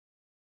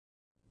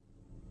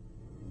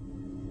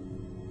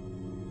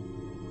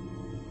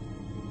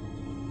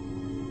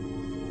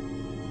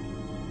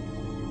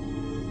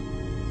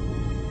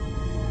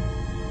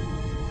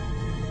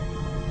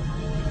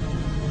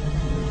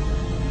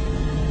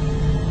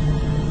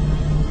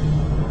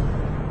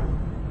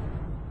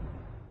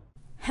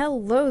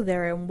Hello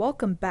there and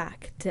welcome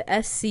back to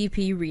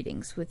SCP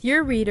Readings with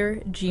your reader,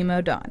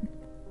 Gmo Don.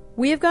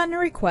 We have gotten a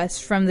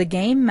request from the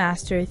Game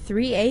Master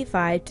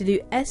 385 to do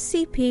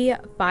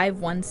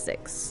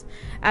SCP-516.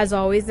 As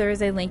always, there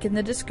is a link in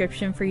the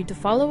description for you to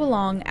follow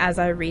along as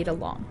I read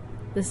along.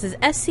 This is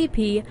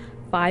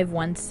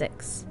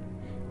SCP-516.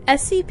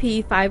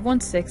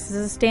 SCP-516 is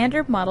a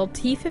standard model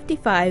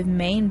T-55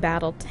 main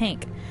battle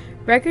tank.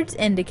 Records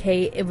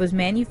indicate it was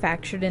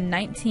manufactured in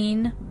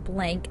 19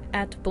 blank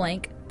at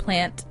blank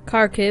plant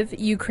Kharkiv,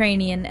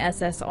 Ukrainian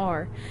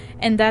SSR,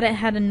 and that it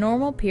had a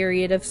normal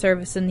period of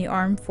service in the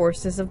armed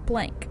forces of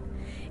blank.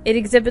 It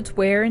exhibits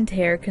wear and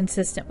tear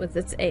consistent with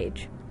its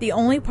age. The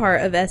only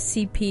part of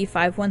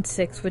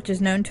SCP-516 which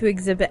is known to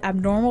exhibit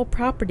abnormal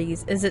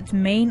properties is its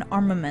main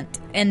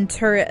armament and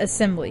turret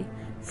assembly,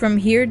 from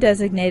here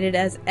designated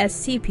as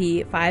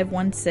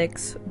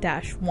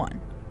SCP-516-1.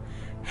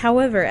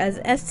 However, as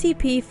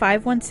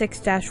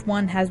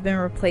SCP-516-1 has been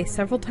replaced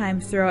several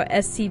times throughout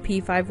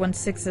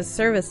SCP-516's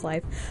service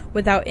life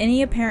without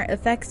any apparent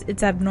effects,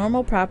 its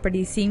abnormal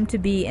properties seem to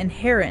be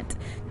inherent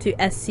to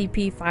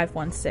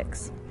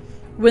SCP-516.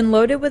 When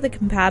loaded with a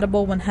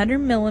compatible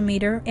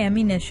 100mm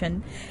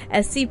ammunition,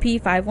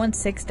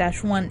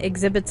 SCP-516-1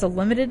 exhibits a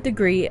limited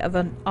degree of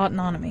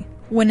autonomy.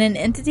 When an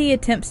entity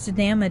attempts to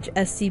damage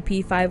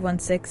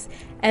SCP-516,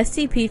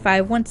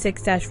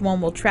 SCP-516-1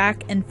 will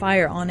track and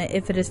fire on it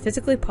if it is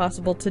physically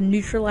possible to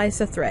neutralize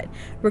the threat,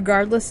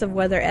 regardless of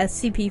whether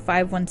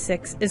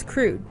SCP-516 is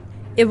crewed.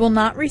 It will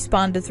not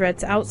respond to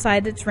threats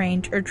outside its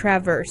range or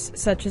traverse,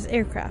 such as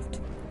aircraft.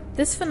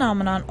 This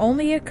phenomenon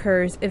only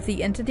occurs if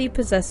the entity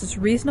possesses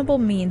reasonable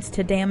means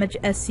to damage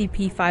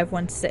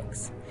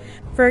SCP-516.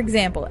 For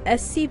example,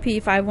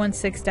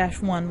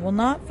 SCP-516-1 will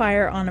not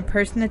fire on a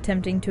person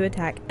attempting to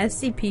attack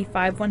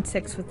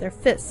SCP-516 with their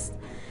fists.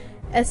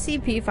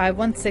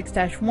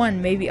 SCP-516-1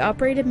 may be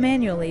operated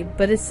manually,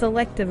 but is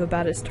selective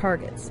about its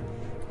targets.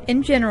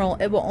 In general,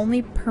 it will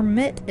only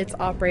permit its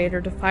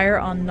operator to fire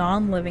on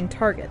non-living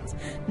targets,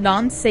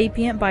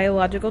 non-sapient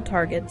biological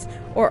targets,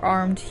 or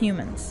armed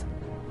humans.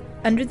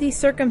 Under these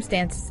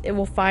circumstances, it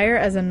will fire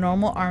as a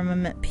normal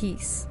armament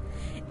piece.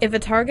 If a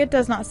target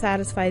does not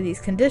satisfy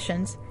these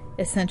conditions,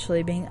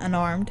 essentially being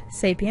unarmed,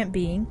 sapient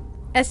being,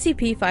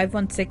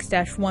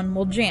 SCP-516-1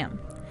 will jam.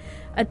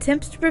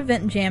 Attempts to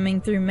prevent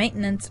jamming through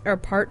maintenance or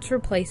parts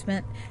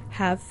replacement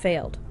have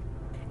failed.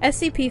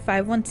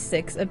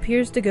 SCP-516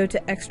 appears to go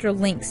to extra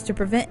lengths to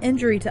prevent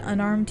injury to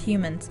unarmed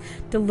humans,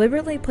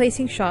 deliberately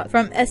placing shots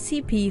from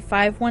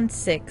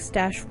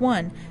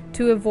SCP-516-1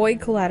 to avoid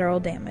collateral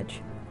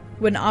damage.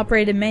 When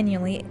operated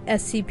manually,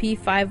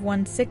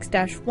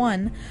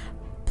 SCP-516-1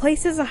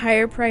 places a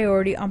higher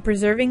priority on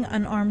preserving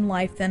unarmed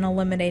life than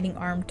eliminating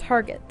armed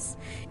targets.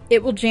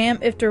 It will jam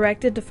if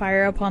directed to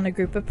fire upon a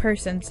group of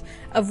persons,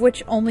 of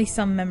which only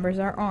some members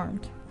are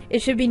armed.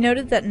 It should be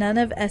noted that none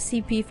of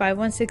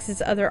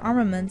SCP-516's other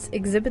armaments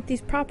exhibit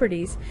these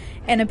properties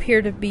and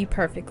appear to be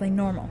perfectly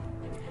normal.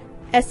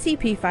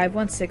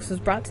 SCP-516 was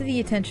brought to the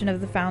attention of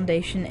the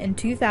Foundation in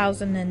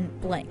 2000 and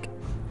blank,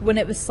 when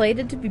it was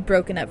slated to be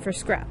broken up for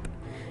scrap.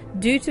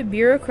 Due to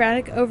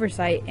bureaucratic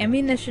oversight,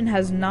 ammunition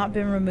has not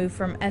been removed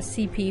from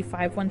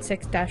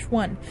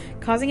SCP-516-1,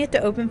 causing it to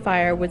open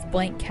fire with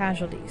blank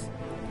casualties.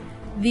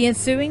 The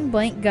ensuing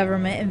blank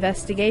government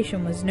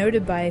investigation was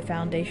noted by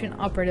Foundation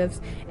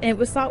operatives, and it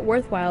was thought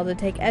worthwhile to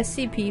take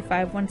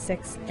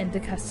SCP-516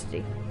 into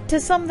custody. To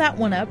sum that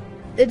one up,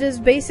 it is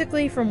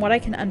basically, from what I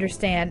can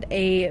understand,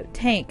 a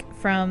tank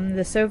from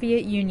the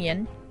Soviet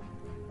Union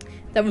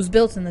that was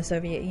built in the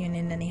Soviet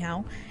Union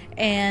anyhow,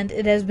 and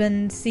it has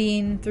been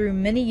seen through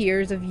many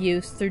years of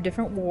use through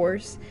different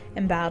wars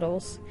and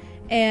battles,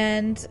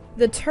 and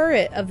the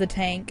turret of the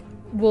tank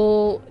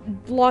will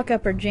lock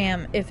up or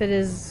jam if it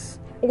is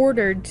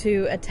ordered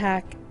to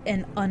attack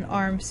an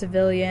unarmed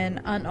civilian,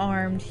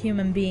 unarmed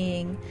human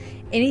being,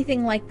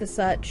 anything like the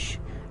such,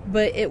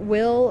 but it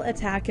will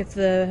attack if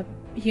the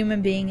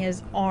human being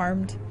is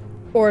armed,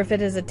 or if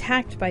it is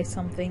attacked by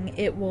something,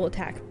 it will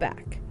attack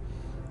back.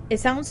 It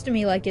sounds to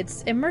me like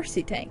it's a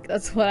mercy tank.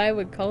 That's what I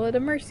would call it, a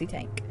mercy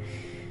tank.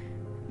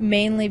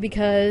 Mainly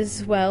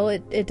because, well,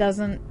 it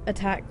doesn't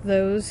attack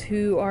those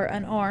who are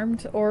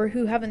unarmed or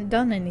who haven't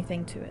done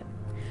anything to it.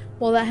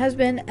 Well, that has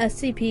been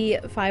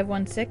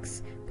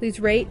SCP-516.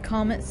 Please rate,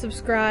 comment,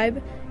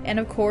 subscribe, and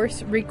of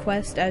course,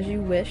 request as you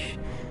wish.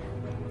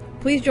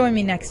 Please join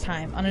me next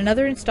time on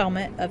another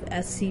installment of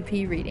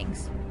SCP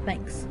Readings.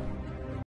 Thanks.